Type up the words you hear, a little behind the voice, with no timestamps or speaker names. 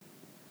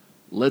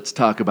Let's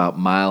talk about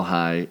Mile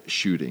High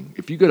Shooting.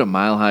 If you go to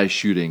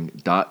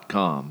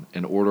milehighshooting.com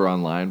and order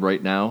online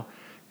right now,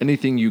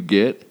 anything you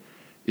get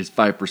is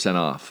 5%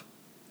 off.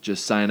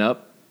 Just sign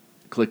up,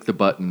 click the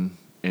button,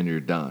 and you're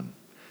done.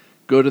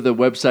 Go to the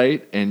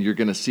website and you're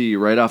going to see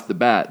right off the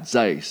bat,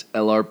 Zeiss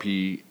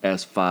LRP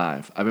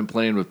S5. I've been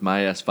playing with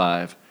my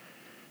S5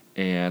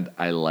 and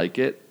I like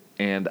it.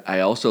 And I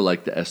also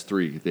like the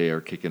S3. They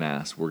are kicking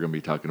ass. We're going to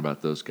be talking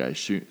about those guys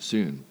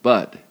soon.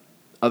 But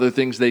other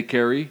things they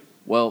carry,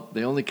 well,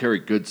 they only carry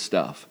good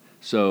stuff.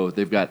 So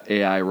they've got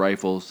AI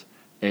rifles,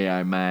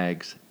 AI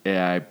mags,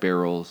 AI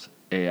barrels,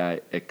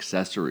 AI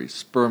accessories,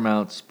 spur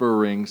mounts, spur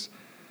rings.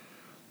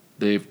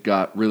 They've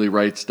got Really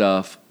Right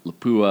Stuff,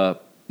 Lapua,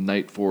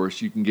 Night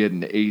Force. You can get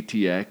an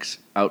ATX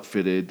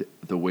outfitted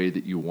the way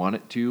that you want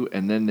it to.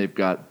 And then they've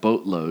got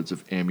boatloads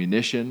of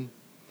ammunition.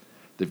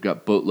 They've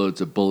got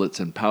boatloads of bullets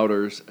and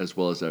powders, as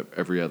well as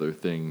every other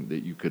thing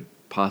that you could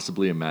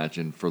possibly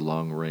imagine for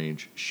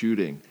long-range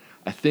shooting.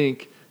 I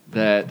think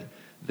that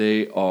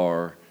they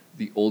are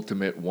the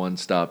ultimate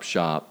one-stop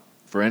shop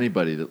for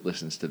anybody that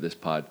listens to this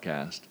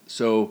podcast.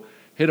 So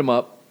hit them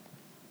up,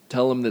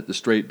 tell them that the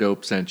Straight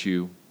Dope sent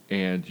you,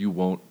 and you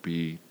won't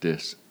be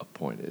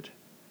disappointed.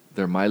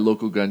 They're my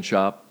local gun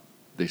shop.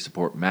 They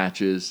support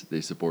matches.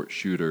 They support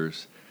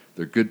shooters.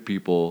 They're good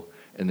people,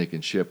 and they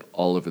can ship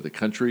all over the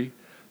country.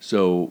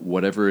 So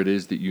whatever it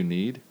is that you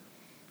need,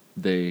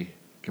 they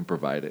can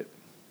provide it.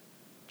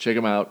 Check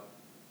them out.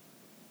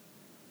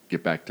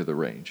 Get back to the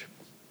range.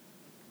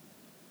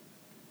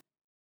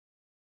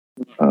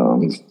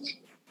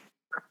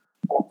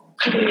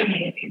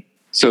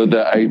 So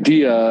the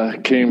idea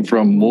came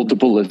from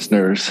multiple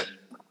listeners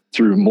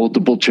through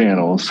multiple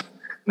channels.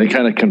 They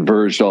kind of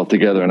converged all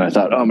together, and I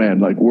thought, oh man,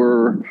 like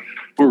we're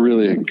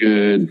really a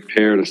good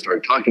pair to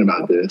start talking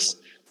about this.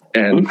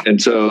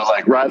 And so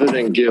like rather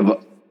than give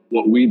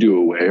what we do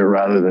away, or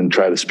rather than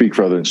try to speak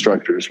for other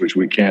instructors, which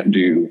we can't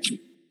do,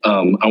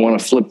 I want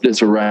to flip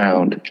this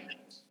around.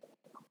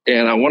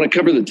 And I want to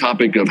cover the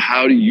topic of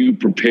how do you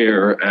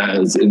prepare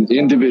as an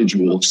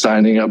individual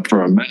signing up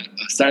for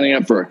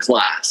a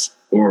class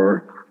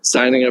or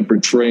signing up for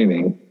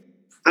training.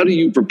 How do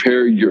you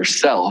prepare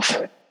yourself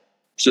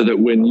so that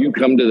when you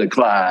come to the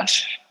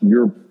class,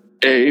 you're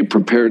A,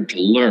 prepared to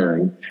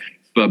learn,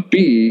 but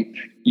B,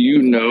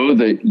 you know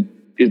that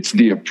it's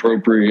the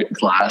appropriate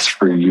class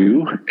for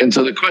you? And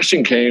so the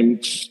question came,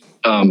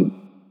 I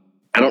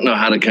don't know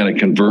how to kind of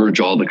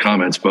converge all the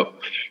comments, but,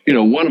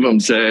 one of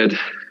them said,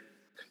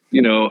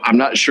 I'm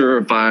not sure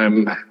if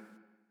I'm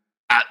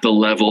at the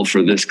level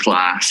for this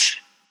class.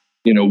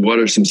 What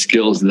are some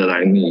skills that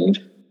I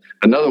need?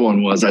 Another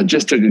one was, I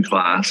just took a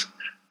class,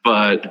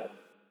 but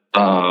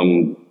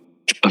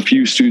a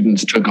few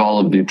students took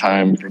all of the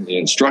time from the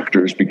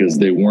instructors because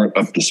they weren't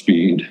up to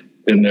speed,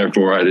 and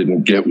therefore I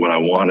didn't get what I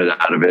wanted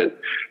out of it.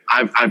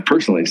 I've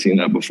personally seen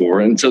that before.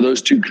 And so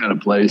those two kind of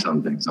play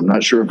some things. I'm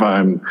not sure if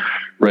I'm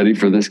ready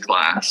for this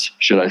class.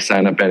 Should I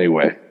sign up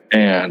anyway?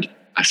 And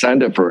I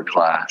signed up for a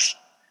class,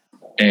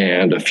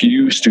 and a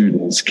few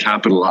students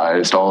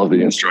capitalized all of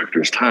the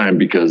instructors' time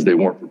because they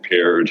weren't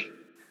prepared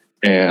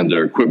and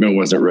their equipment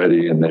wasn't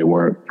ready and they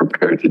weren't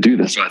prepared to do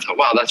this. So I thought,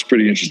 wow, that's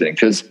pretty interesting,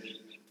 because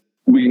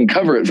we can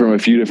cover it from a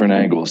few different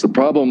angles. The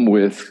problem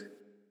with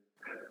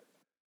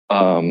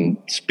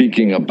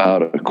speaking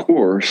about a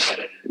course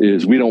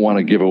is we don't want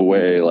to give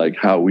away like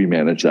how we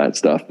manage that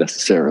stuff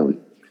necessarily.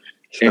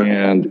 Sure.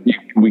 And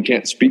we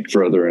can't speak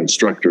for other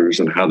instructors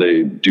and how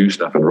they do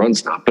stuff and run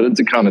stuff, but it's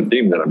a common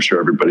theme that I'm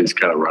sure everybody's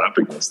kind of run up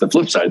against. The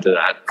flip side to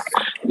that,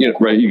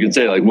 right? You can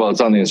say like, well,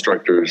 it's on the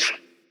instructors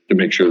to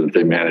make sure that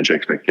they manage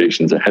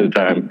expectations ahead of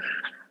time,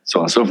 so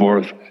on and so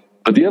forth.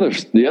 But the other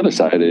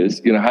side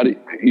is, how do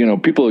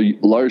people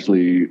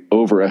largely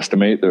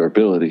overestimate their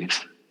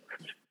abilities.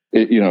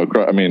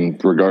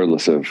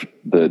 Regardless of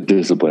the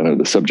discipline or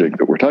the subject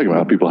that we're talking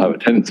about, people have a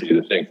tendency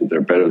to think that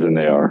they're better than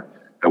they are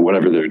at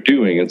whatever they're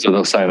doing. And so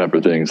they'll sign up for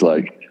things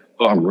like,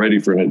 oh, I'm ready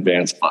for an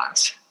advanced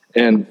class.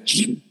 And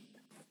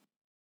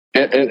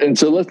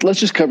so let's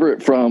just cover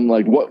it from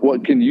like,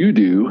 what can you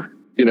do?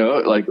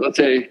 Like, let's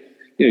say,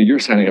 you're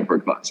signing up for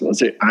a class. Let's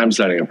say I'm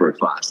signing up for a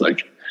class.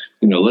 Like,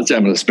 let's say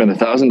I'm going to spend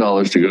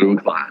 $1,000 to go to a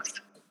class,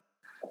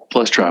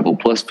 plus travel,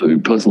 plus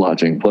food, plus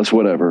lodging, plus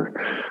whatever.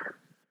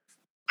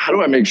 How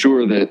do I make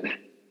sure that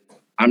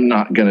I'm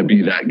not going to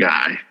be that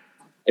guy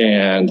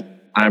and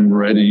I'm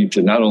ready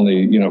to not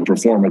only,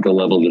 perform at the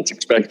level that's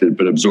expected,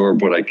 but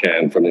absorb what I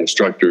can from the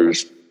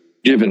instructors,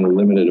 given the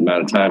limited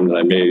amount of time that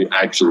I may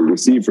actually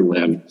receive from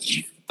them?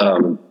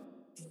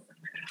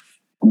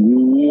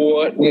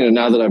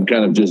 Now that I've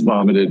kind of just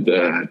vomited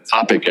the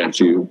topic at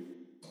you,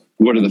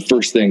 what are the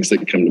first things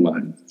that come to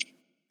mind?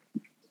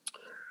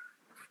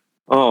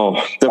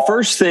 Oh, the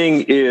first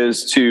thing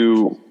is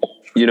to,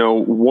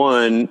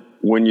 one,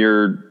 when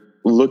you're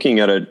looking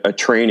at a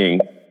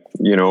training,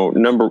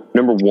 number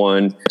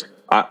one,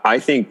 I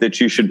think that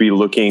you should be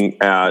looking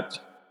at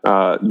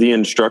the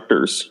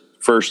instructors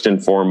first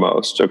and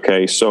foremost.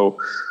 Okay. So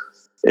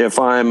if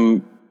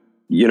I'm,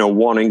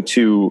 wanting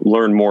to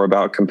learn more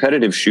about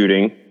competitive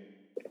shooting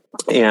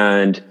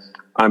and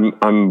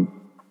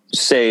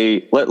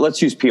say,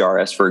 let's use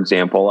PRS for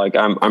example. Like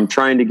I'm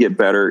trying to get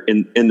better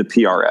in the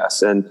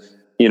PRS, and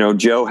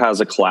Joe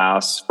has a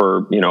class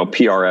for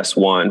PRS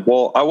 1.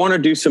 Well, I want to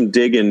do some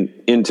digging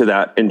into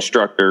that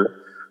instructor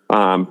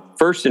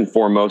first and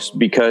foremost,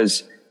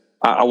 because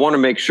I want to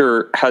make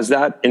sure, has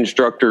that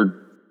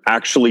instructor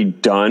actually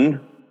done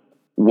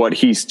what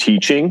he's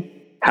teaching?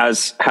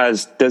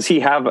 Does he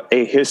have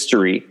a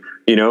history?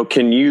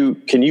 Can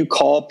you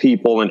call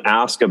people and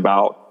ask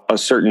about a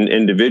certain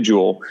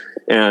individual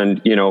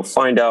and,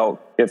 find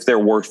out if they're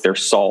worth their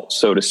salt,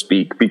 so to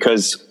speak,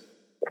 because,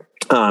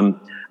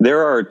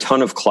 there are a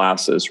ton of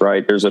classes,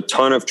 right? There's a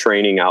ton of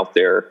training out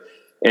there,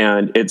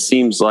 and it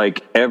seems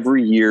like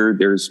every year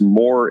there's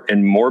more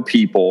and more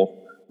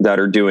people that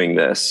are doing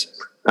this.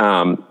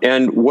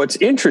 And what's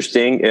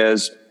interesting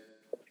is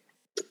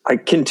I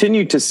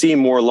continue to see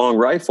more long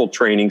rifle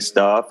training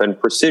stuff and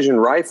precision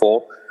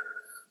rifle.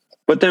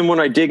 But then when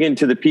I dig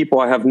into the people,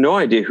 I have no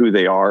idea who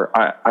they are.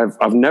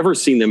 I've never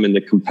seen them in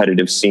the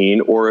competitive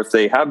scene, or if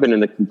they have been in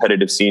the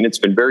competitive scene, it's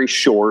been very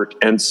short.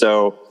 And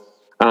so,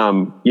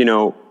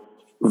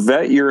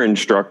 vet your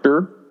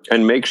instructor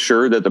and make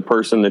sure that the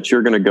person that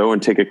you're going to go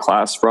and take a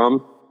class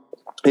from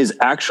is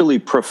actually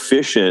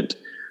proficient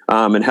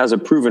and has a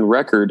proven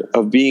record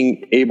of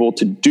being able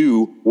to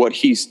do what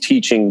he's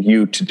teaching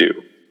you to do.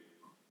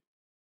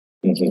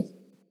 Mm-hmm.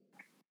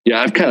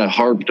 Yeah, I've kind of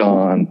harped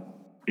on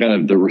kind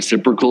of the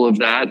reciprocal of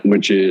that,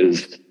 which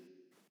is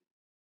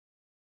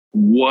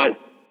what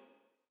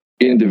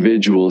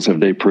individuals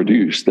have they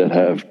produced that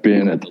have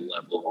been at the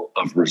level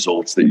of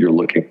results that you're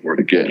looking for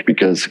to get?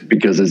 Because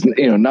as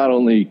not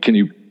only can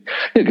you,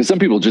 because some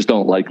people just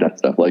don't like that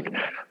stuff. Like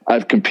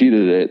I've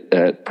competed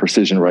at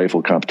precision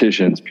rifle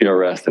competitions,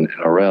 PRS and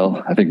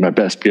NRL. I think my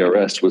best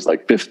PRS was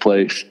like 5th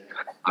place.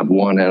 I've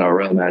won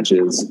NRL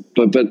matches,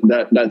 but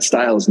that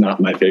style is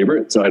not my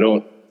favorite. So I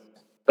don't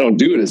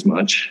do it as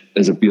much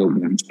as a field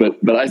match.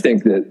 But I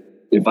think that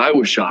if I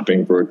was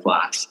shopping for a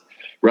class,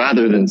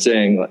 rather than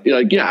saying you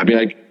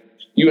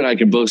and I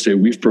can both say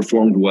we've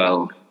performed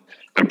well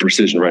at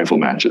precision rifle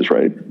matches,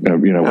 right? I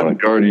won a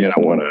Guardian, I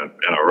won an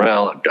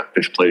NRL, I've got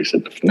 5th place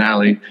at the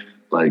finale.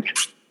 Like,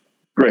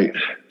 great,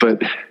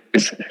 but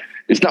it's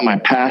not my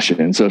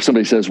passion. So if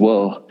somebody says,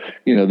 well,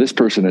 this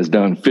person has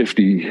done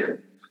 50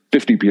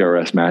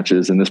 PRS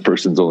matches and this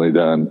person's only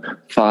done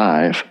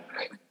 5,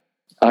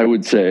 I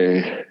would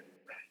say,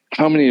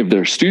 how many of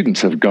their students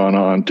have gone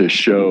on to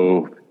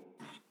show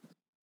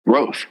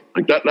growth?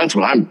 Like that's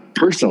what I'm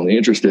personally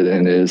interested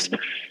in is,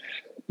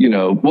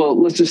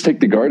 well, let's just take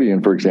the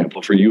Guardian, for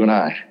example, for you and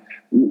I.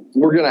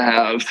 We're going to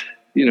have,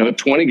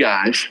 20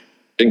 guys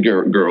and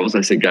girls.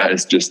 I say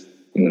guys, just,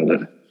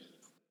 the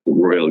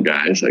royal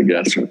guys, I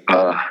guess.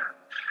 The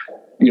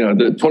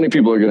 20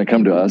 people are going to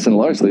come to us, and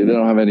largely they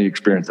don't have any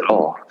experience at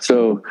all.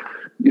 So,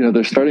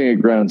 they're starting at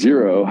ground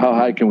zero. How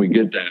high can we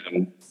get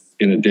them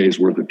in a day's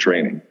worth of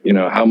training?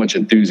 How much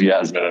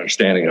enthusiasm and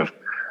understanding of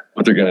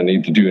what they're going to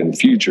need to do in the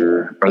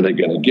future are they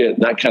going to get?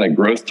 That kind of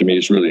growth to me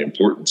is really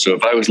important. So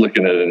if I was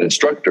looking at an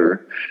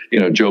instructor,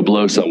 Joe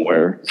Blow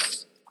somewhere,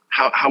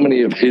 how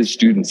many of his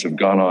students have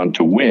gone on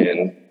to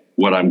win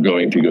what I'm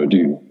going to go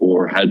do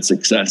or had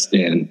success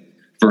in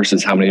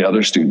versus how many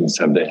other students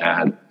have they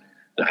had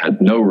that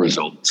had no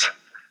results?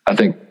 I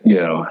think,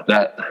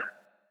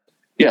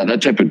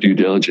 that type of due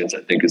diligence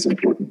I think is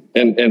important.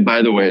 And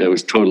by the way, that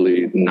was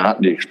totally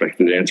not the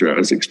expected answer I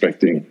was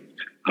expecting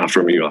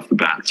from you off the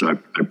bat. So I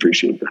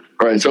appreciate that.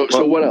 All right. So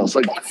what else?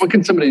 Like, what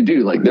can somebody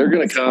do? Like, they're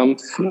going to come.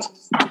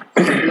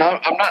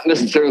 Now, I'm not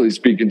necessarily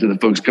speaking to the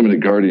folks coming to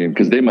Guardian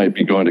because they might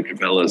be going to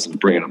Cabela's and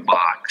bringing a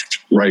box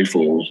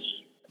rifle,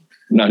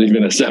 not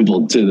even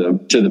assembled to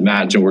the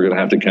match, and we're going to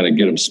have to kind of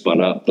get them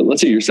spun up. But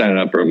let's say you're signing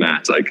up for a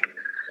match, like,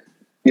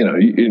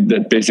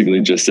 that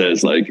basically just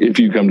says, like, if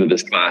you come to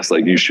this class,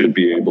 like, you should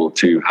be able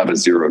to have a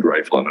zeroed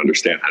rifle and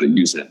understand how to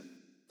use it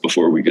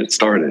before we get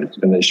started.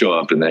 And they show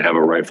up and they have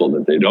a rifle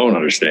that they don't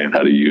understand how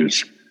to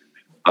use.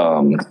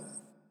 I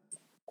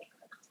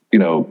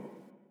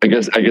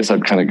guess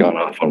I've kind of gone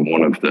off on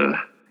one of the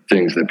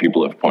things that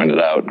people have pointed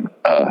out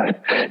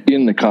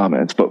in the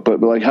comments, but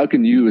like, how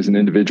can you as an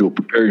individual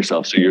prepare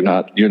yourself so you're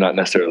not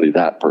necessarily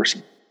that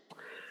person?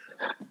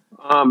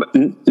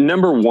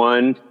 Number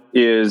one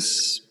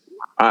is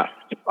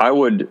I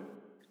would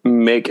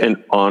make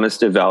an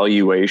honest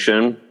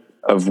evaluation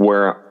of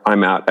where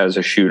I'm at as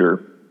a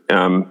shooter.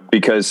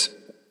 Because,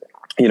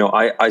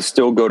 I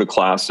still go to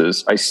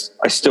classes. I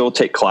still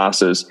take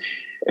classes.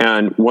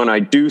 And when I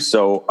do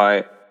so,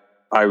 I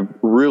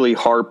really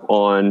harp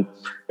on,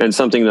 and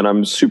something that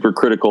I'm super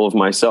critical of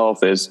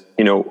myself is,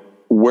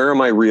 where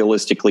am I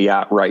realistically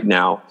at right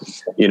now?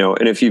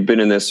 And if you've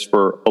been in this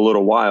for a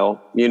little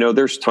while,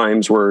 there's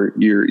times where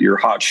you're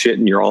hot shit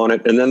and you're on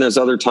it. And then there's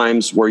other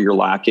times where you're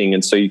lacking.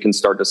 And so you can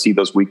start to see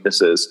those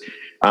weaknesses.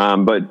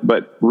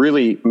 But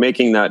really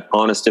making that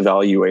honest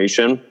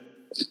evaluation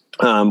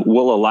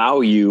will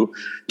allow you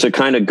to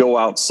kind of go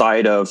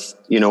outside of,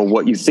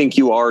 what you think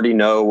you already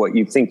know, what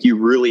you think you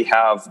really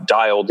have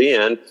dialed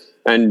in,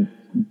 and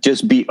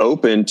just be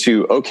open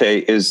to, okay,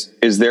 is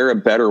there a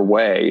better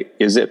way?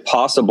 Is it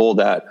possible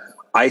that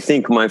I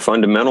think my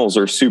fundamentals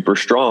are super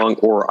strong,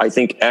 or I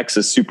think X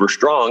is super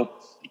strong,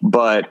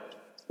 but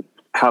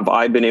have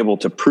I been able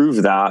to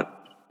prove that,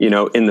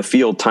 in the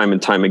field time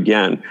and time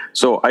again?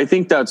 So I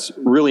think that's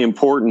really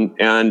important.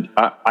 And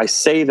I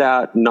say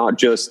that not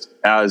just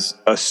as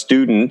a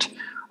student,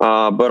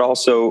 but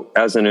also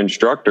as an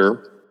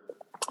instructor,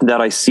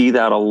 that I see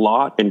that a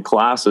lot in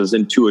classes,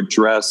 and to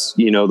address,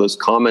 those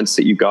comments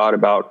that you got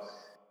about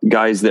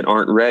guys that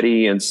aren't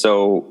ready. And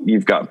so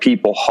you've got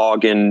people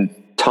hogging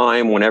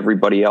time when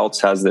everybody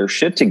else has their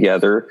shit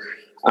together.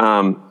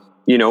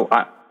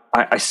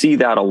 I see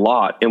that a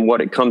lot. And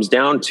what it comes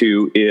down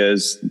to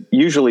is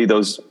usually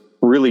those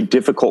really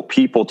difficult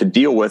people to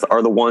deal with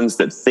are the ones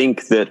that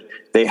think that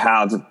they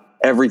have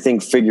everything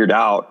figured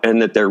out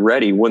and that they're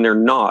ready when they're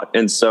not.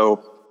 And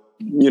so,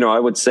 I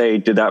would say,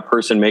 did that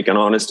person make an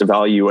honest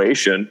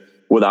evaluation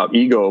without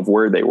ego of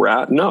where they were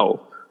at?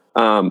 No.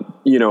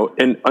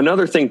 And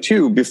another thing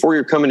too, before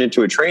you're coming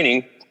into a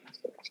training,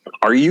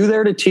 are you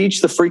there to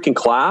teach the freaking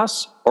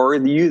class, or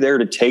are you there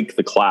to take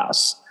the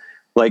class?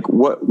 Like,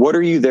 what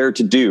are you there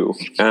to do?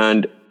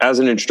 And as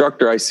an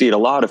instructor, I see it a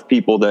lot of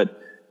people that,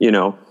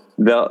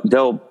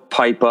 they'll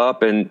pipe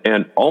up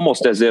and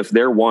almost as if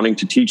they're wanting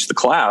to teach the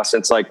class.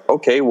 It's like,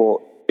 okay,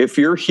 well, if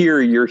you're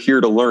here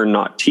to learn,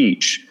 not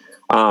teach.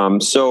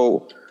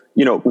 So,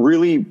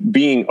 really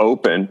being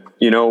open.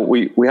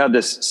 We had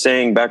this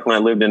saying back when I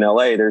lived in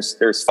LA,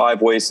 there's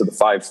 5 ways to the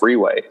 5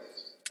 freeway.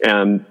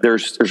 And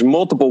there's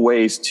multiple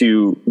ways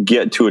to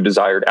get to a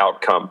desired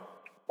outcome.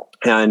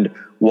 And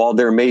while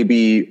there may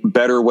be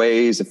better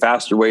ways,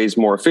 faster ways,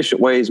 more efficient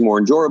ways, more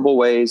enjoyable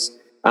ways,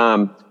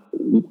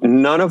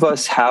 none of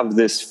us have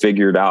this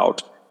figured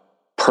out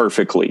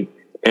perfectly.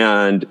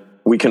 And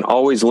we can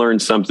always learn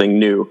something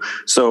new.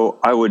 So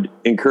I would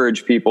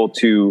encourage people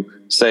to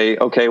say,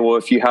 okay, well,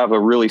 if you have a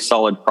really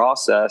solid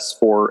process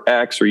for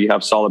X, or you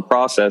have solid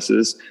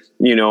processes,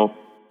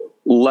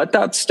 let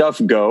that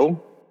stuff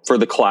go for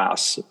the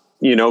class,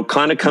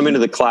 kind of come into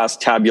the class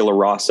tabula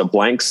rasa,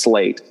 blank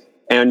slate,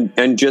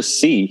 and just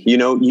see,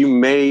 you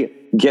may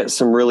get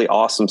some really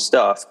awesome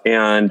stuff.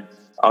 And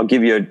I'll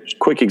give you a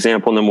quick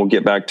example, and then we'll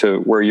get back to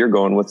where you're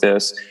going with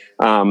this.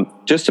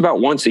 Just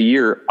about once a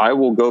year, I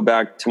will go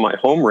back to my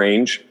home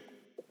range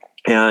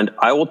and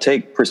I will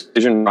take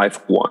Precision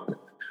Rifle 1.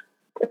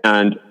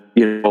 And,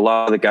 a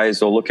lot of the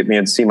guys will look at me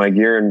and see my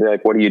gear and be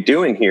like, what are you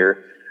doing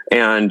here?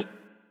 And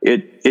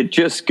it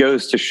just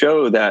goes to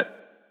show that,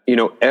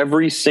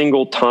 every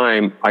single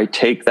time I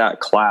take that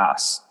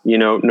class,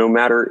 no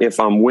matter if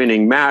I'm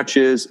winning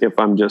matches, if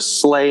I'm just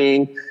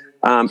slaying,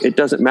 it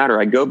doesn't matter.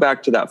 I go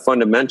back to that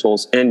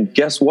fundamentals, and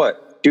guess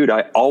what, dude?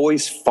 I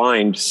always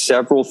find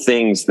several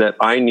things that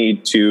I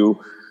need to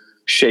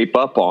shape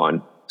up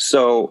on.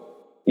 So,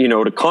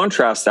 to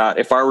contrast that,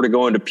 if I were to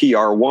go into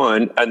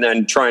PR1 and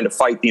then trying to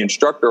fight the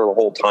instructor the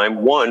whole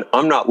time, 1,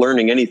 I'm not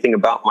learning anything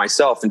about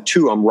myself, and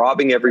 2, I'm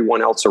robbing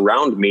everyone else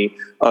around me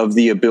of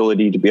the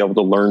ability to be able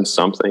to learn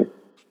something.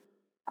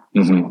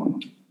 Mm-hmm.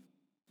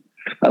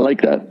 I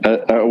like that.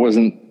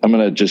 I'm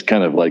going to just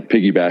kind of like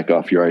piggyback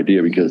off your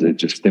idea because it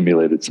just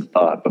stimulated some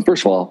thought. But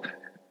first of all,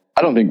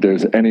 I don't think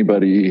there's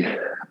anybody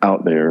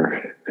out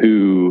there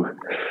who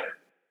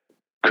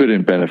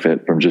couldn't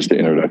benefit from just the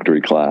introductory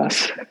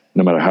class,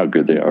 no matter how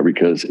good they are,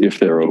 because if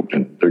they're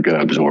open, they're going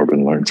to absorb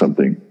and learn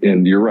something.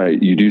 And you're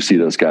right. You do see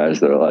those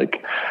guys that are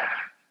like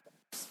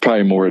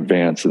probably more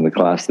advanced in the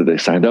class that they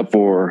signed up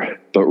for,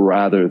 but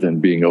rather than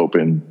being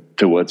open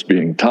to what's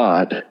being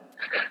taught,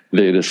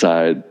 they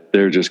decide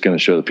they're just going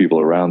to show the people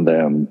around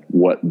them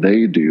what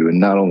they do. And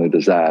not only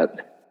does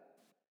that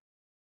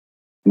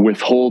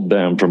withhold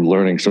them from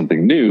learning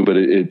something new, but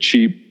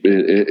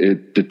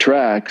it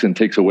detracts and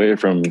takes away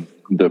from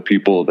the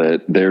people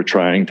that they're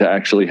trying to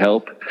actually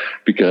help,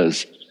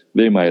 because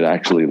they might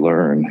actually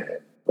learn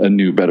a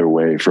new, better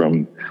way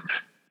from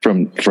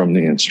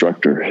the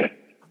instructor.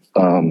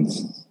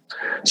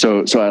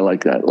 So I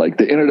like that. Like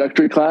the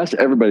introductory class,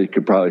 everybody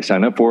could probably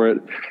sign up for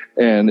it,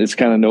 and it's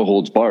kind of no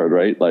holds barred,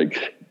 right?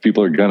 Like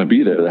people are going to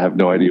be there that have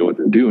no idea what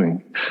they're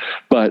doing.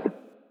 But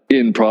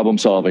in problem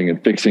solving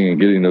and fixing and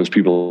getting those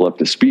people up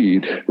to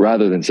speed,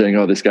 rather than saying,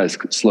 oh, this guy's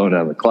slowing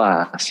down the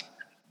class,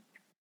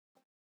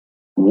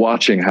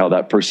 watching how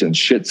that person's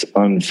shit's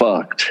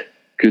unfucked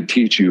could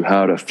teach you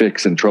how to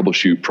fix and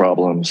troubleshoot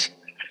problems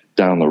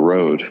down the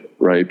road,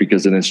 right?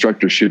 Because an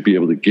instructor should be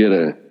able to get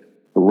a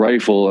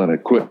rifle and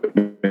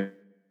equipment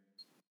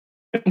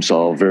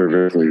solved very,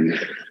 very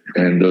quickly,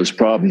 and those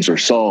problems are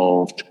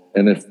solved.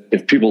 And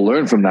if people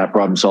learn from that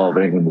problem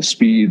solving and the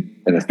speed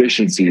and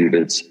efficiency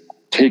that's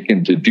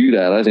taken to do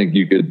that, I think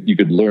you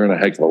could learn a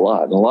heck of a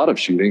lot. And a lot of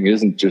shooting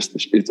isn't just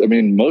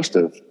most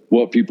of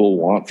what people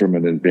want from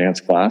an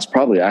advanced class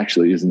probably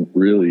actually isn't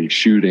really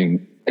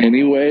shooting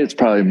anyway. It's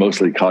probably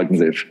mostly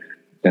cognitive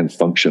and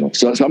functional.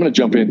 So I'm going to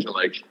jump into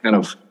like kind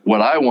of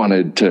what I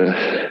wanted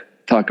to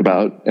talk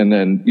about, and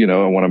then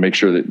I want to make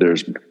sure that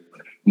there's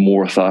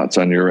more thoughts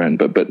on your end.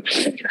 But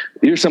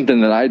here's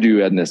something that I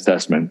do at an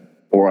assessment.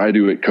 or I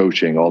do at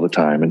coaching all the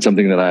time, and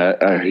something that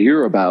I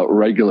hear about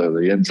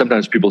regularly. And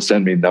sometimes people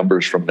send me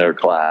numbers from their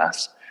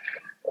class.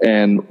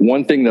 And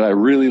one thing that I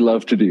really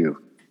love to do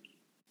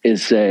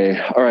is say,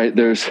 all right,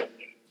 there's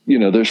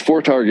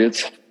 4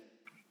 targets.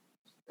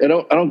 I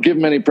don't give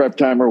them any prep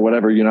time or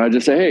whatever. I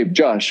just say, hey,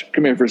 Josh,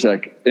 come here for a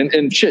sec.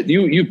 And shit,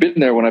 you've been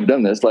there when I've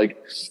done this.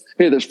 Like,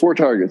 hey, there's 4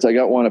 targets. I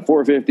got one at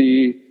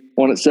 450,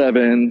 one at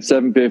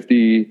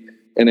 750,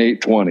 and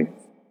 820.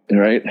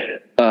 Right?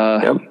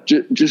 Yep.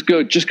 Just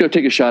go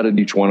take a shot at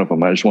each one of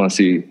them. I just want to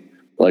see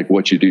like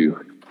what you do.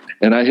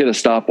 And I hit a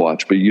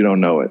stopwatch, but you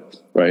don't know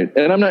it. Right.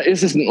 And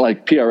this isn't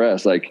like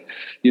PRS, like,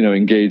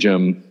 engage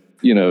them,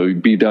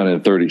 be done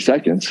in 30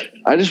 seconds.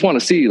 I just want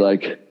to see,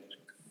 like,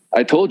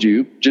 I told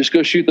you, just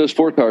go shoot those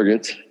 4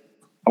 targets.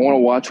 I want to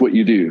watch what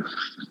you do,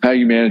 how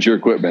you manage your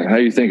equipment, how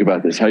you think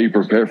about this, how you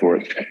prepare for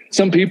it.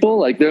 Some people,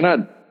 like, they're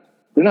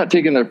not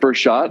taking their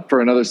first shot for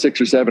another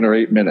 6 or 7 or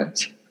 8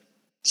 minutes.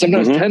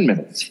 Sometimes 10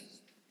 minutes.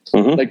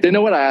 Like, they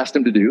know what I asked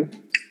them to do.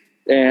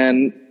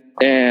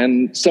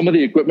 And some of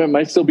the equipment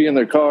might still be in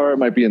their car. It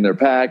might be in their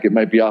pack. It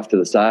might be off to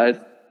the side.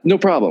 No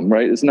problem,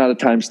 right? It's not a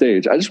time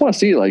stage. I just want to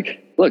see,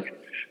 like, look,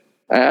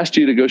 I asked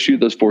you to go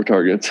shoot those 4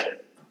 targets.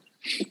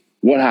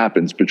 What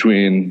happens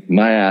between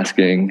my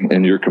asking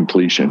and your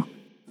completion?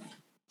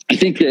 I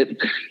think that,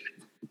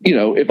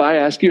 if I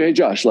ask you, hey,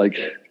 Josh, like,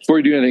 before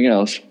you do anything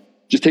else,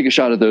 just take a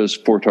shot at those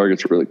 4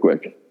 targets really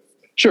quick.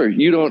 Sure,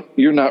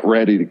 you're not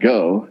ready to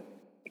go.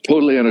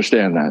 Totally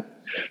understand that.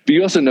 But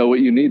you also know what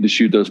you need to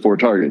shoot those 4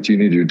 targets. You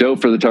need your dope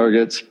for the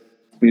targets.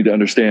 You need to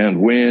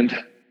understand wind.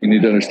 You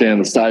need to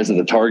understand the size of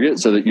the target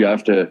so that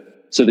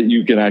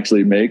you can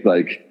actually make,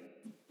 like,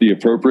 the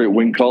appropriate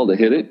wind call to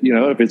hit it.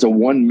 If it's a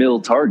 1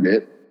 mil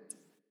target,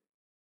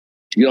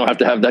 you don't have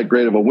to have that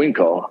great of a wind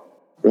call,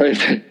 right?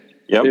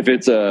 Yep. If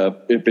it's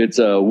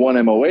a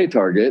 1 MOA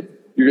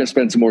target, you're going to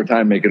spend some more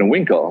time making a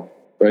wind call,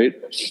 right?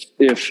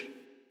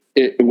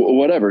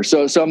 Whatever.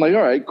 So I'm like,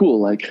 all right,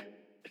 cool. Like,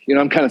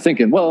 I'm kind of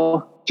thinking,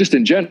 well, just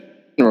in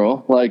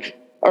general, like,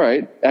 all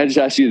right, I just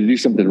asked you to do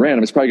something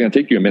random. It's probably going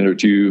to take you a minute or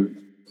two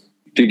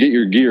to get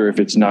your gear if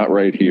it's not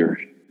right here.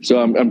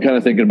 So I'm kind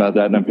of thinking about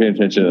that, and I'm paying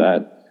attention to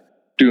that,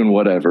 doing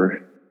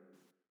whatever.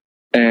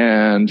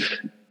 And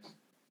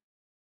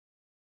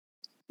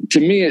to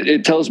me,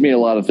 it tells me a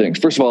lot of things.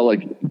 First of all,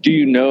 like, do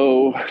you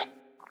know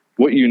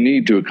what you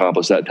need to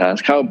accomplish that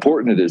task? How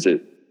important is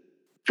it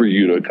for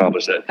you to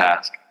accomplish that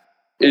task?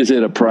 Is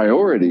it a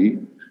priority?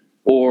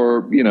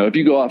 Or, if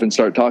you go off and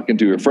start talking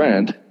to your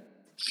friend,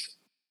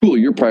 cool,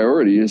 your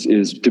priority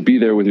is to be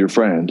there with your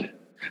friend,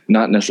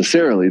 not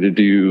necessarily to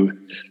do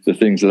the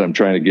things that I'm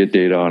trying to get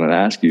data on and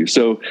ask you.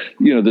 So,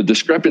 the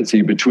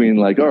discrepancy between,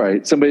 like, all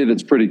right, somebody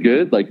that's pretty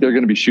good, like, they're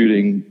going to be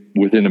shooting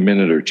within a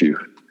minute or two.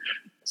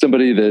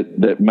 Somebody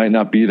that might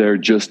not be there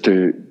just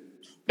to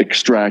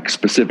extract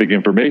specific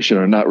information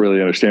or not really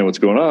understand what's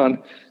going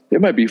on, it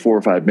might be 4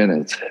 or 5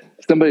 minutes.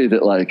 Somebody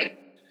that, like,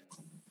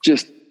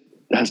 just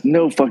has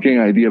no fucking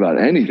idea about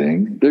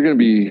anything, they're going to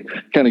be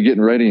kind of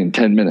getting ready in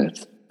 10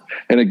 minutes.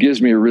 And it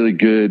gives me a really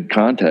good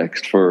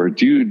context for,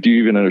 do you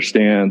even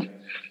understand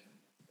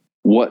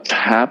what's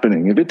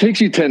happening? If it takes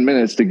you 10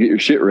 minutes to get your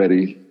shit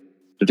ready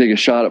to take a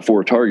shot at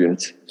 4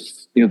 targets,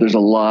 there's a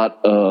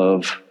lot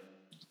of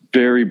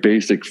very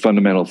basic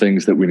fundamental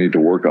things that we need to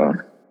work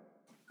on,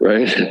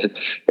 right?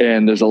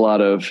 And there's a lot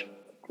of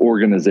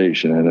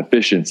organization and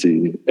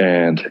efficiency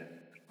and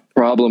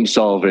problem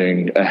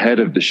solving ahead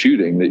of the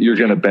shooting that you're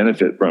going to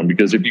benefit from,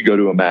 because if you go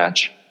to a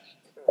match,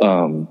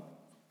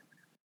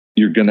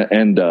 you're going to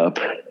end up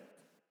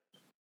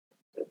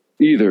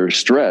either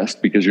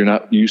stressed because you're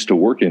not used to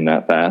working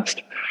that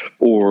fast,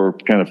 or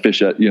kind of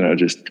fish at,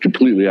 just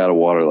completely out of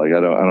water. Like,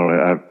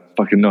 I have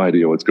fucking no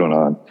idea what's going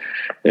on.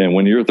 And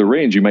when you're at the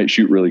range, you might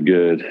shoot really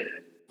good,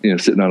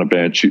 sitting on a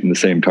bench, shooting the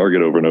same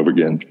target over and over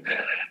again.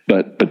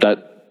 But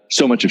that,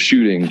 so much of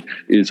shooting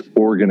is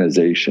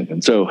organization.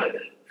 And so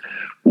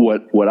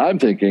what I'm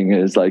thinking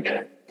is, like,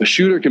 a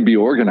shooter can be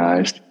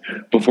organized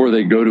before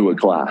they go to a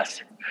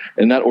class.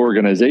 And that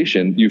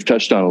organization you've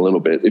touched on a little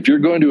bit. If you're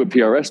going to a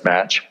PRS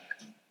match,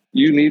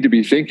 you need to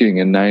be thinking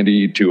in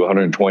 90 to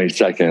 120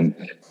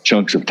 second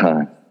chunks of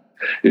time.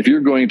 If you're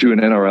going to an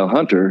NRL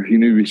hunter, you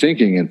need to be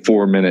thinking in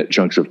 4-minute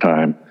chunks of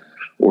time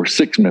or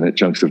 6-minute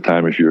chunks of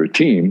time if you're a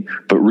team,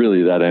 but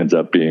really that ends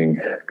up being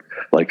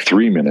like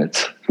 3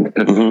 minutes,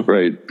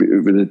 right?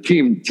 The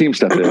team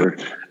stuff there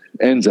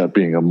ends up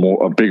being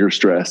a bigger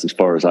stress, as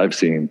far as I've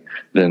seen,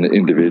 than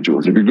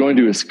individuals. If you're going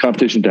to a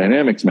competition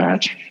dynamics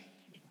match,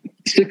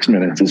 6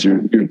 minutes is your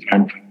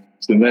time.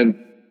 And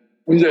then,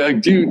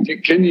 like,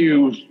 can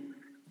you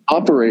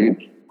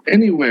operate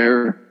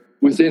anywhere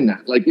within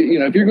that? Like,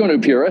 if you're going to a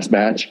PRS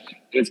match and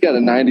it's got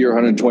a 90 or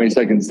 120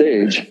 second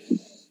stage,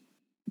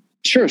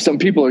 sure, some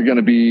people are going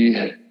to be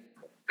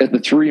at the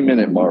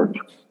 3-minute mark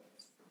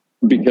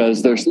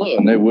because they're slow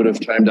and they would have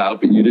timed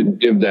out, but you didn't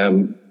give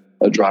them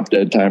a drop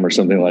dead time or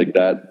something like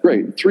that.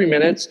 Great. 3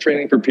 minutes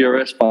training for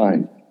PRS,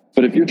 fine.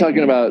 But if you're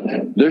talking about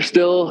they're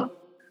still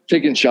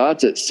taking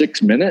shots at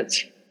 6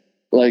 minutes,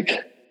 like,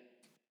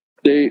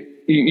 they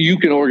you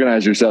can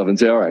organize yourself and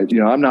say, all right,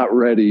 I'm not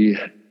ready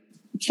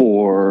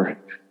for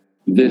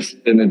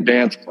an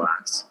advanced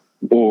class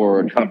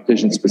or a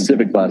competition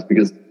specific class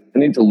because I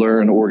need to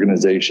learn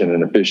organization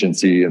and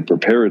efficiency and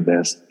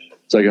preparedness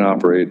so I can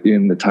operate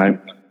in the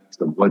time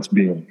of what's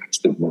being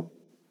asked of me.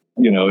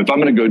 If I'm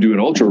going to go do an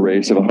ultra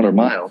race of 100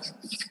 miles,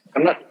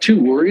 I'm not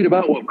too worried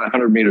about what my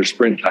 100-meter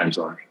sprint times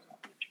are.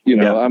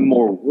 I'm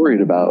more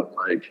worried about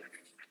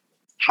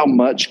how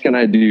much can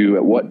I do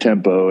at what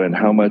tempo and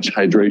how much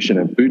hydration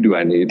and food do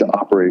I need to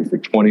operate for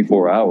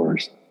 24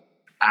 hours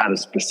at a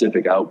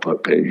specific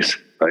output pace,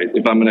 right?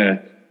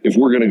 If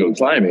we're going to go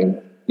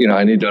climbing,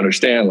 I need to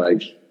understand,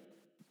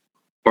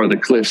 are the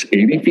cliffs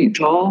 80 feet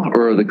tall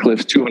or are the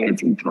cliffs 200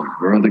 feet tall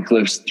or are the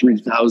cliffs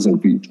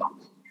 3,000 feet tall?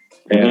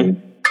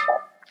 And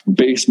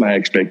base my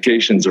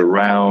expectations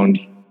around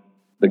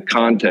the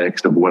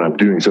context of what I'm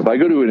doing. So if I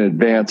go to an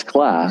advanced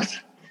class,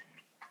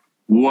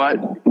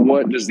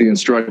 what does the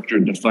instructor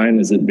define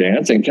as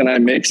advanced? And can I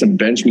make some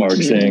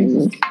benchmarks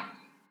saying,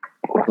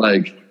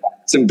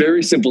 some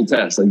very simple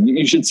tests?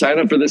 You should sign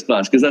up for this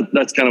class, because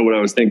that's kind of what I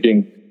was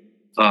thinking.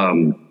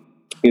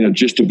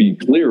 Just to be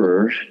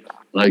clearer,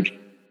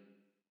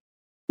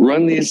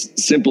 run these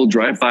simple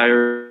dry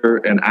fire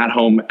and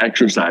at-home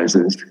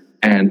exercises,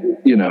 and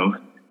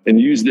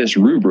use this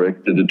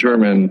rubric to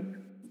determine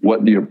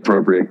what the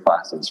appropriate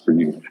class is for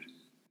you,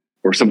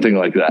 or something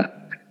like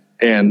that.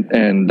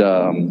 And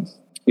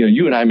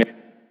you and I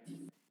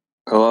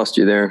I lost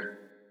you there.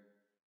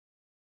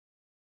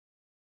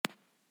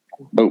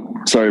 Oh,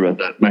 sorry about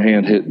that. My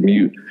hand hit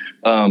mute.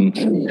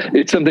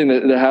 It's something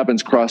that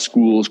happens cross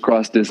schools,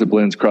 cross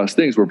disciplines, cross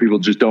things, where people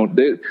just don't.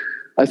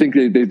 I think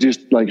they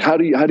just how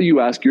do you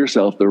ask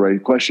yourself the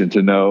right question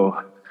to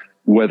know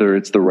whether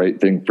it's the right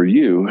thing for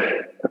you,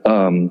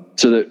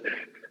 so that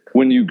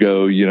when you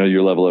go,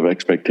 your level of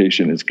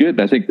expectation is good.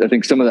 And I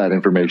think some of that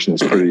information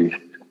is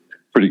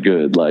pretty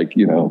good.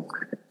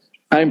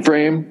 Time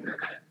frame.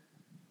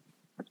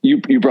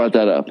 You brought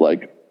that up.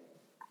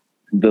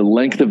 The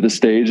length of the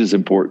stage is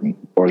important,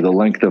 or the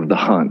length of the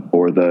hunt,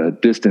 or the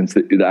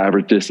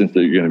average distance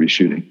that you're going to be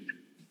shooting.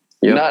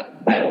 Yep.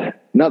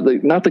 Not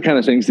the kind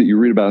of things that you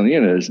read about on the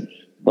internet. Is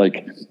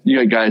you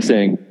got guys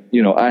saying,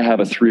 I have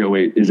a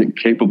 308. Is it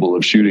capable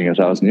of shooting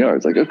 1,000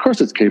 yards? Of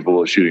course it's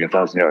capable of shooting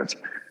 1,000 yards.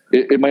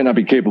 It might not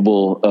be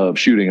capable of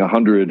shooting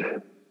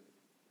 100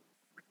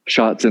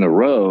 shots in a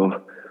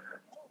row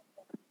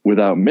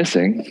without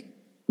missing,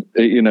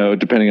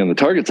 depending on the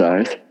target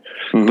size.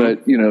 Mm-hmm.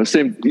 But,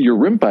 same, your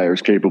rimfire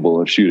is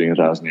capable of shooting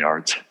 1,000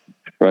 yards,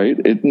 right?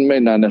 It may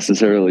not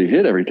necessarily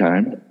hit every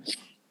time,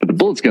 but the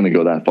bullet's going to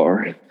go that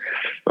far.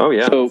 Oh,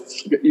 yeah. So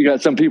you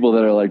got some people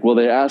that are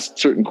they asked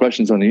certain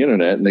questions on the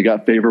internet and they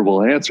got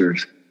favorable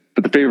answers,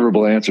 but the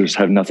favorable answers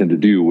have nothing to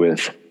do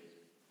with,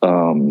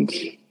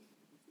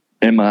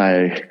 am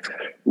I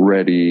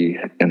ready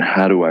and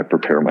how do I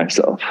prepare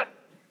myself?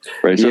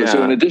 Right. So,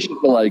 so in addition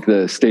to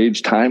the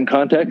stage time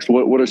context,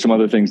 what are some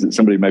other things that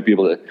somebody might be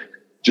able to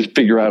just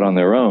figure out on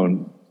their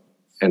own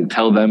and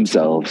tell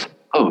themselves,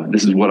 oh,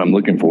 this is what I'm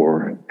looking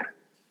for,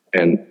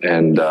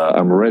 and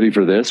I'm ready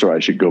for this, or I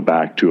should go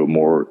back to a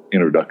more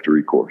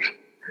introductory course?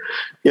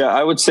 Yeah,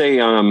 I would say,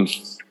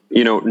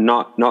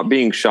 not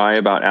being shy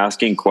about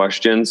asking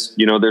questions.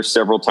 There's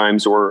several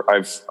times where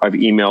I've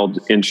emailed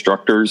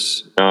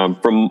instructors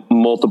from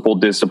multiple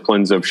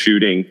disciplines of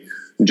shooting,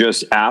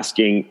 just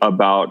asking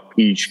about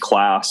each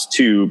class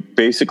to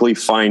basically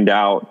find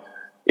out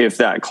if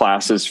that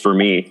class is for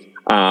me.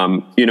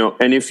 And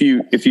if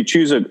you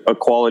choose a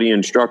quality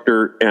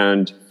instructor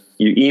and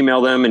you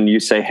email them and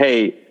you say,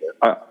 hey,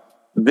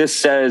 this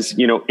says,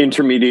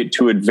 intermediate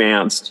to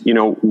advanced,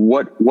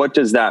 what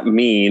does that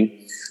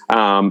mean?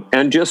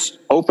 And just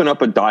open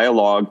up a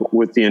dialogue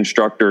with the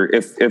instructor.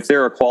 If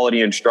they're a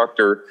quality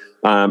instructor,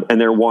 and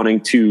they're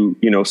wanting to,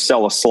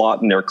 sell a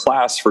slot in their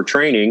class for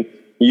training,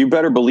 you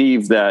better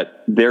believe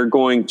that they're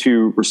going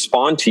to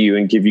respond to you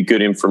and give you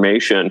good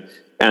information.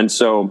 And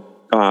so,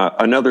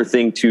 another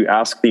thing to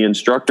ask the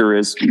instructor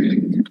is,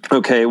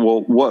 okay,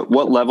 well,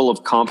 what level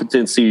of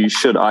competency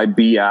should I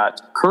be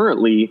at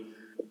currently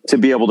to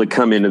be able to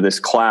come into this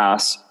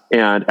class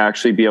and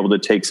actually be able to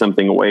take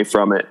something away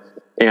from it?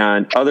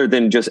 And other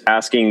than just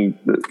asking,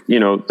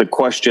 the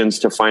questions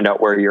to find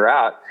out where you're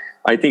at,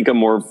 I think a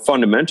more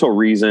fundamental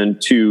reason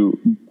to,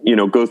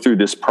 go through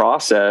this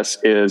process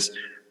is,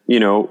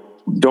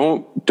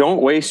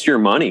 don't waste your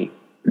money.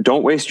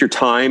 Don't waste your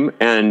time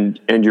and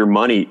your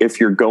money. If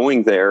you're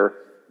going there,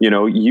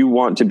 you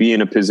want to be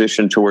in a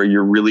position to where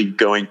you're really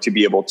going to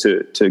be able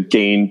to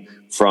gain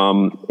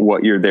from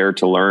what you're there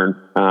to learn,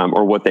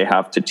 or what they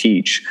have to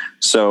teach.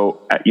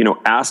 So,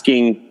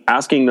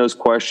 asking those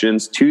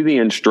questions to the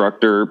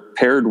instructor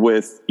paired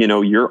with,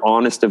 your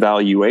honest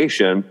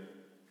evaluation,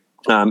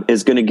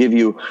 is going to give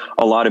you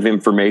a lot of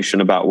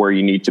information about where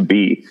you need to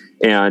be.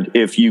 And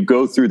if you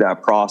go through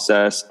that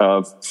process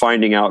of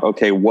finding out,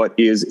 okay, what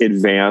is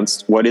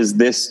advanced? What is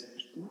this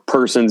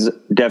person's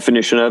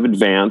definition of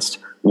advanced?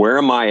 Where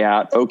am I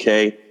at?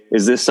 Okay,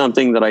 is this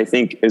something that I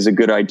think is a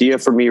good idea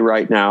for me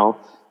right now?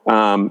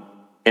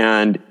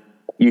 And,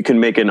 you can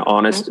make an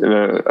honest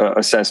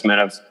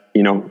assessment of,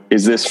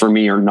 is this for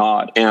me or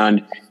not?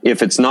 And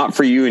if it's not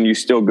for you and you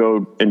still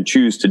go and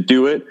choose to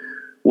do it,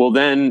 well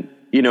then,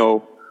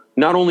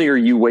 not only are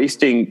you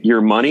wasting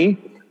your money,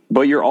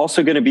 but you're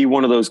also going to be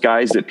one of those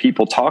guys that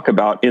people talk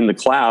about in the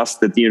class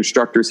that the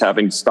instructor's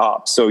having to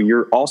stop. So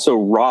you're also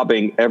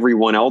robbing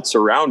everyone else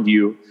around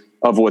you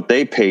of what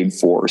they paid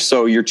for.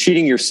 So you're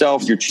cheating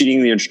yourself, you're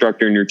cheating the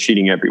instructor, and you're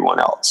cheating everyone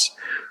else.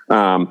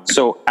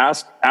 So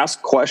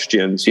ask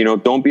questions,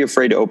 don't be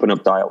afraid to open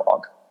up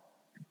dialogue.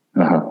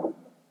 Uh-huh.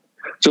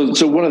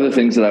 So one of the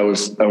things that I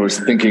was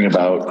thinking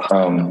about,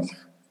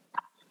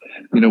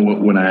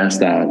 when I asked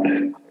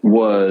that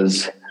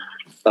was,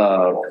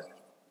 there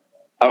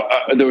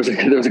was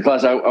a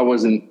class I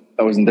wasn't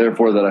there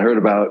for that I heard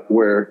about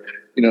where,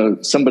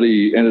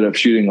 somebody ended up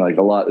shooting like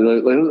a lot.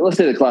 Let's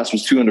say the class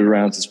was 200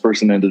 rounds. This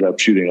person ended up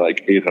shooting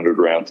like 800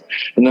 rounds.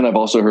 And then I've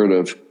also heard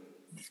of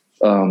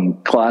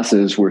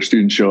classes where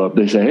students show up,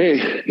 they say,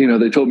 hey,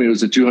 they told me it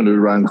was a 200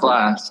 round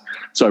class.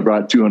 So I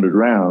brought 200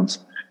 rounds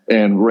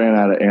and ran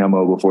out of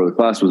ammo before the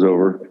class was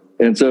over.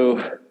 And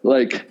so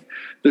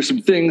there's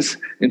some things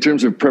in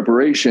terms of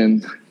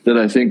preparation that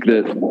I think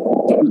that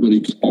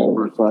everybody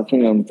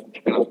can.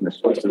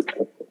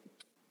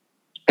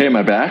 Hey, am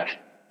I back?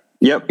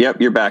 Yep.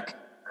 You're back.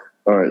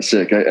 All right.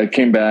 Sick. I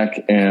came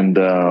back and,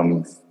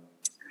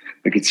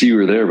 I could see you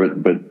were there,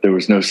 but there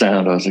was no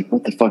sound. I was like,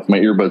 what the fuck? My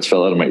earbuds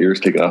fell out of my ears,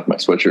 taking off my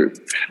sweatshirt.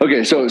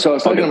 Okay. So I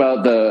was talking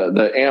about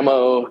the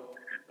ammo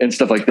and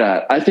stuff like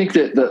that. I think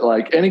that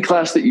like any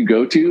class that you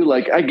go to,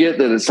 like I get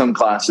that in some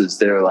classes,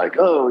 they're like,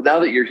 oh, now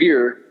that you're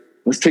here,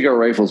 let's take our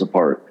rifles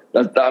apart.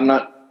 I'm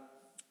not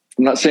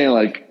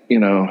saying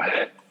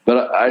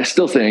but I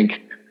still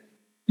think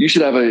you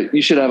should have a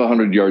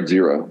 100-yard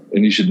zero,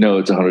 and you should know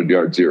it's a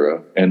 100-yard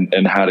zero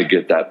and how to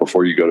get that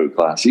before you go to a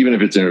class, even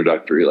if it's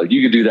introductory. Like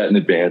you can do that in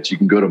advance. You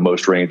can go to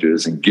most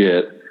ranges and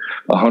get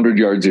a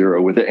 100-yard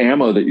zero with the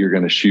ammo that you're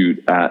going to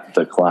shoot at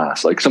the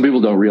class. Like some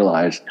people don't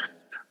realize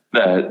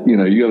that, you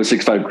have a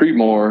 6.5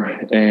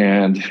 Creedmoor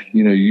and,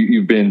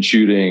 you've been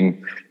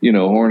shooting,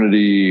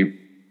 Hornady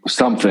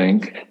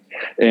something,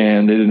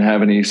 and they didn't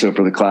have any. So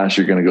for the class,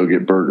 you're going to go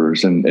get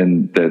burgers,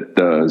 and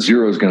that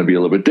zero is going to be a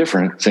little bit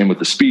different. Same with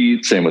the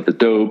speed, same with the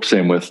dope,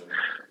 same with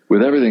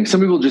everything. Some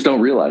people just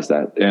don't realize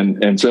that.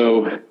 And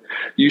so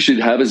you should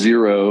have a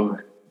zero,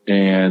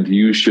 and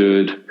you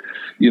should,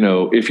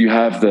 if you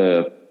have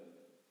the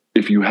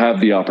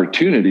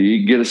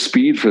opportunity, get a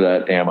speed for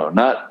that ammo,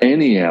 not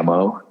any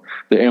ammo,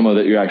 the ammo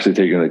that you're actually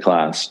taking to the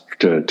class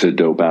to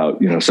dope out.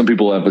 Some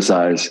people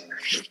emphasize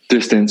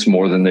distance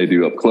more than they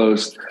do up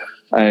close.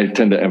 I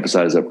tend to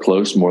emphasize up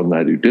close more than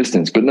I do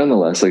distance, but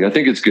nonetheless, I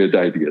think it's a good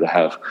idea to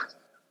have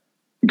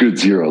good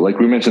zero. Like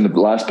we mentioned in the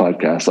last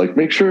podcast,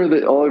 make sure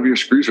that all of your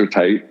screws are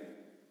tight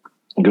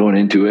going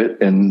into it.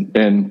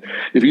 And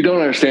if you don't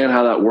understand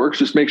how that works,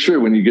 just make sure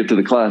when you get to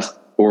the class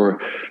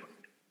or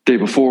day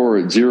before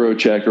or zero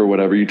check or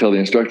whatever, you tell the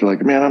instructor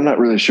man, I'm not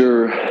really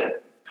sure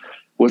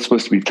what's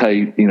supposed to be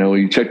tight.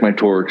 You check my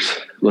torques,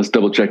 let's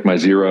double check my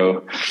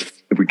zero.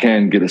 If we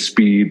can, get a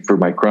speed for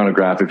my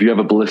chronograph. If you have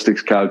a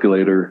ballistics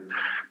calculator,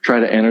 try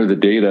to enter the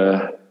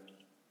data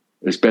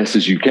as best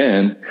as you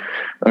can,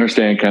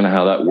 understand kind of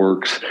how that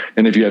works.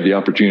 And if you have the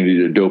opportunity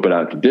to dope it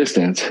out to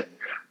distance,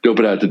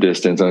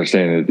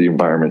 understanding that the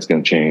environment's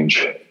going to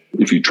change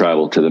if you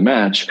travel to the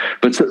match.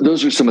 But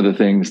those are some of the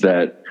things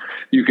that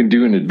you can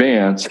do in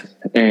advance.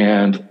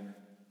 And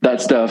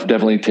that stuff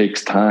definitely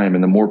takes time.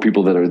 And the more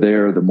people that are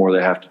there, the more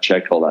they have to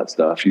check all that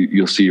stuff.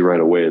 You'll see right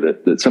away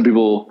that some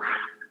people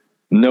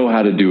know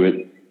how to do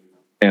it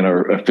and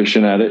are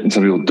efficient at it, and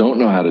some people don't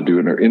know how to do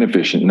it and are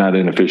inefficient. Not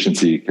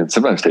inefficiency can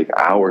sometimes take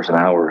hours and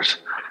hours,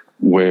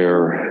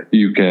 where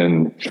you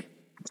can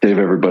save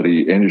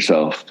everybody and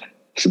yourself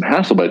some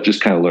hassle by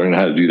just kind of learning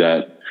how to do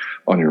that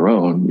on your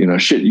own.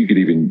 You could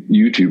even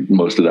YouTube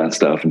most of that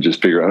stuff and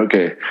just figure out,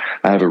 okay,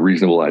 I have a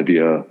reasonable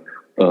idea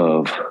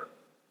of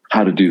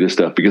how to do this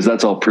stuff, because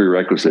that's all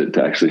prerequisite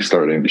to actually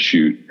starting to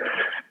shoot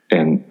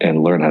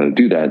and learn how to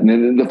do that. And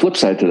then the flip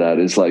side to that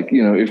is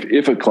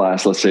if a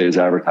class, let's say, is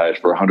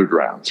advertised for 100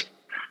 rounds,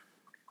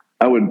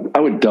 I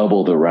would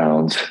double the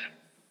rounds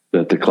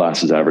that the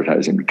class is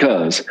advertising,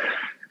 because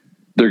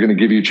they're going to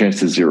give you a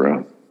chance to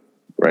zero,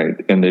 right?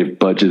 And they've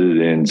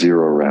budgeted in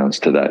 0 rounds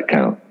to that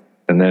count.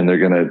 And then they're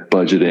going to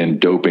budget in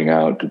doping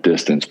out to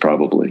distance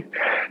probably.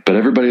 But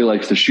everybody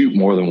likes to shoot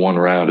more than 1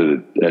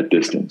 round at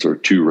distance, or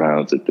 2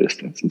 rounds at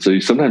distance. And so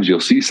sometimes you'll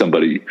see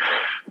somebody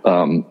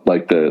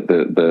like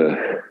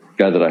the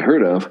guy that I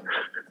heard of,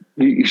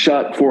 he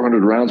shot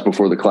 400 rounds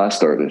before the class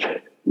started,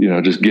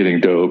 just getting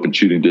dope and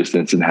shooting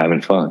distance and having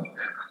fun.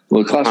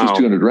 Well, the class was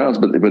 200 rounds,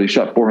 but he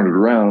shot 400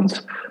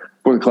 rounds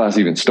before the class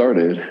even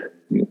started.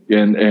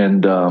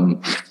 And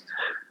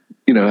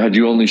had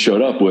you only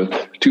showed up with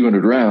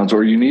 200 rounds,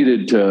 or you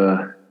needed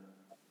to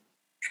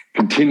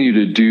continue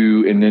to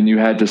do, and then you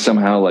had to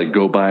somehow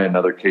go buy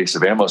another case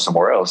of ammo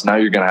somewhere else, now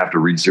you're going to have to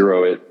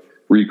re-zero it,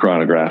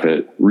 re-chronograph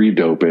it,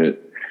 re-dope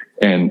it,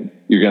 and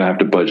you're going to have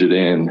to budget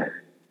in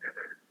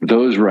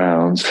those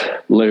rounds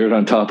layered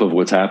on top of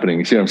what's happening.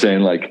 You see what I'm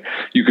saying? Like,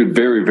 you could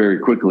very, very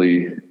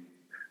quickly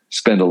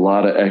spend a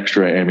lot of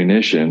extra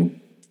ammunition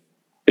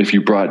if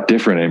you brought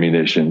different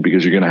ammunition,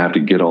 because you're going to have to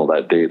get all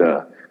that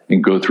data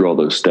and go through all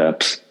those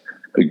steps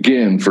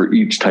again for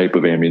each type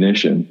of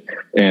ammunition.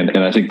 And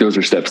I think those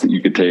are steps that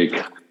you could take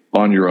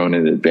on your own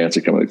in advance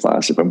of coming to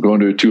class. If I'm going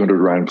to a 200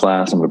 round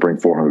class, I'm going to bring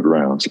 400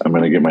 rounds. I'm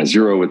going to get my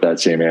 0 with that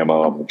same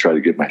ammo. I'm going to try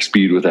to get my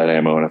speed with that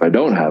ammo. And if I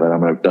don't have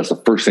it, that's the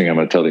first thing I'm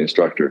going to tell the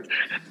instructor.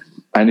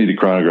 I need to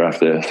chronograph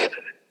this.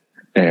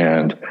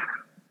 And,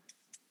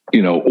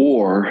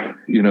 or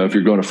if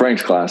you're going to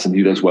Frank's class and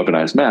he does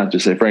weaponized math,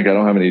 just say, Frank, I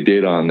don't have any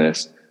data on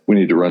this. We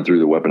need to run through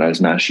the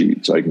weaponized math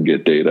sheet so I can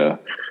get data.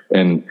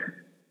 And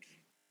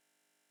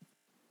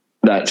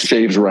that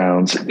saves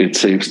rounds. It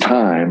saves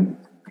time.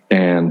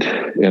 And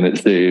it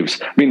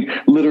saves,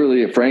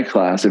 literally at Frank's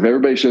class, if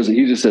everybody shows it,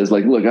 he just says,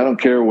 like, look, I don't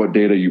care what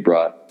data you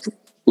brought.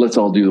 Let's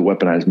all do the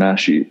weaponized math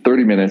sheet.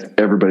 30 minutes,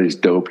 everybody's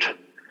doped.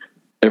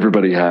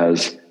 Everybody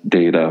has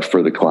data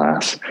for the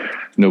class.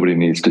 Nobody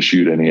needs to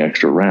shoot any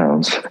extra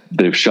rounds.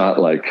 They've shot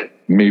like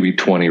maybe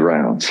 20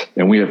 rounds.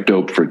 And we have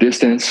dope for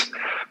distance.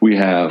 We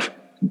have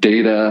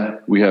data.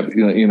 We have,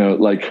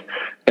 like,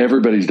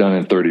 everybody's done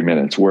in 30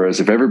 minutes. Whereas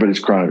if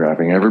everybody's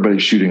chronographing,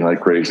 everybody's shooting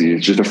like crazy,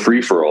 it's just a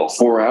free for all.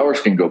 4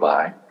 hours can go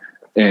by.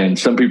 And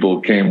some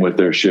people came with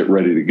their shit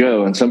ready to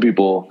go. And some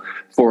people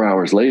 4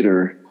 hours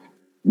later,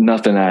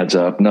 nothing adds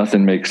up.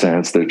 Nothing makes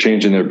sense. They're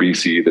changing their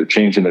BC. They're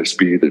changing their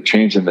speed. They're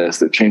changing this.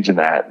 They're changing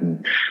that.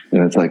 And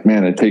it's like,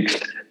 man, it takes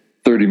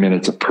 30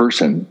 minutes a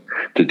person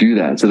to do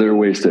that. So there are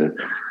ways to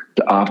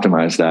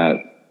optimize that,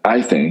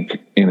 I think,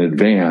 in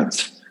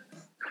advance.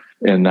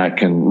 And that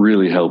can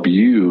really help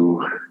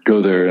you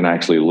go there and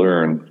actually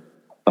learn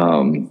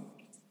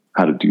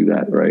how to do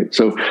that, right?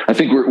 So I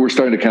think we're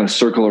starting to kind of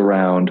circle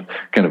around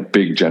kind of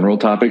big general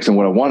topics. And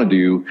what I want to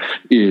do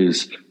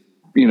is,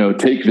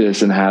 take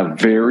this and have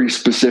very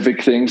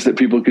specific things that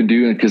people can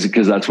do,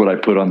 because that's what I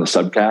put on the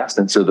subcast.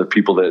 And so the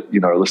people that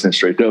are listening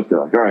straight dope, they're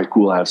like, all right,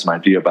 cool, I have some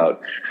idea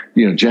about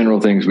general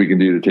things we can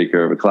do to take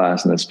care of a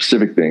class, and then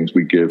specific things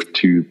we give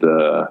to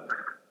the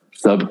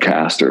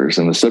subcasters.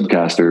 And the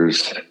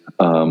subcasters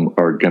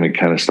are going to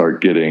kind of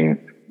start getting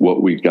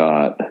what we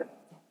got,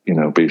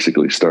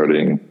 basically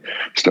starting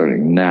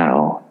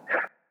now.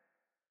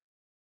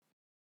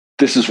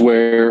 This is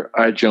where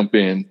I jump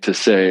in to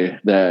say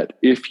that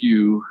if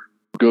you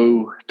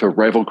go to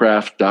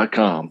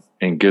riflecraft.com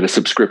and get a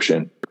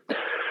subscription,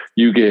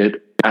 you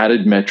get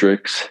added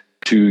metrics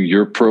to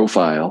your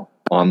profile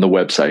on the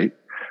website,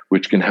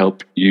 which can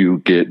help you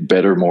get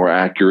better, more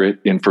accurate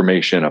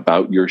information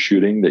about your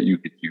shooting that you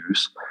could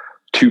use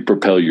to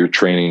propel your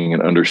training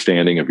and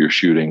understanding of your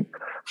shooting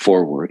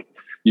forward.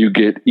 You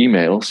get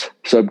emails,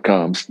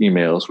 subcoms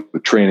emails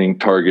with training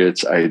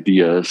targets,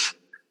 ideas,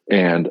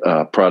 and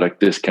product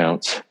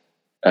discounts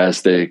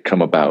as they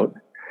come about.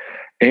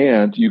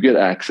 And you get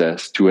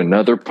access to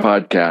another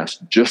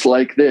podcast just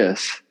like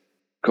this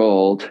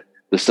called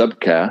The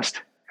Subcast,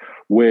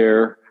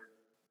 where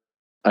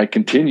I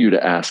continue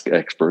to ask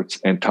experts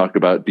and talk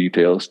about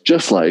details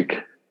just like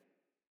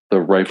the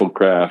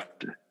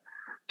Riflecraft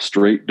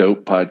Straight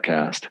Dope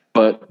podcast,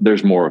 but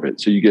there's more of it.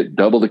 So you get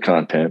double the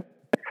content.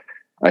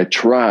 I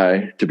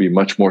try to be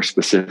much more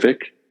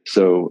specific.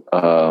 So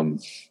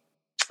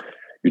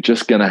you're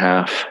just going to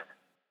have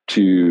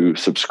to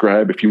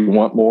subscribe if you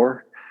want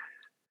more,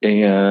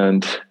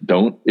 and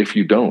don't if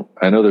you don't.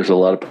 I know there's a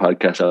lot of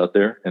podcasts out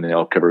there and they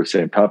all cover the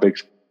same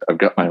topics. I've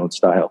got my own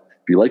style.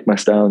 If you like my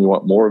style and you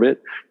want more of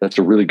it, that's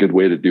a really good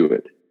way to do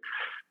it.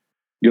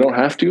 You don't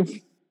have to,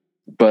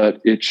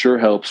 but it sure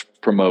helps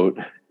promote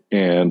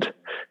and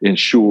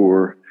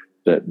ensure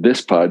that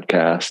this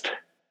podcast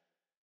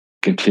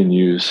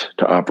continues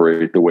to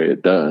operate the way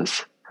it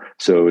does.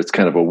 So it's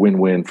kind of a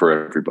win-win for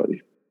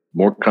everybody.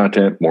 More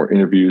content, more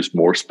interviews,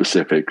 more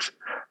specifics,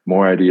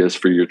 more ideas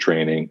for your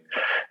training,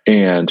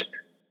 and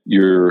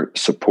you're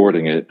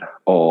supporting it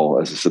all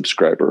as a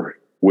subscriber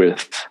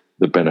with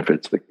the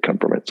benefits that come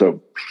from it.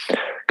 So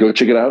go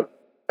check it out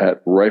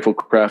at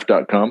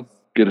riflecraft.com,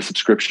 get a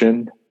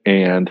subscription,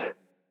 and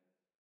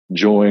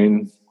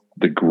join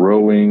the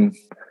growing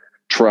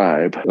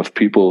tribe of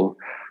people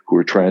who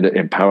are trying to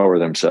empower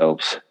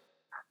themselves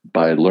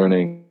by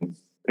learning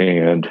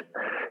and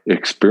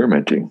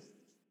experimenting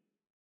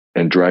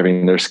and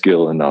driving their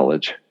skill and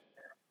knowledge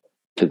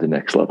to the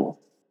next level.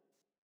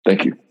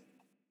 Thank you.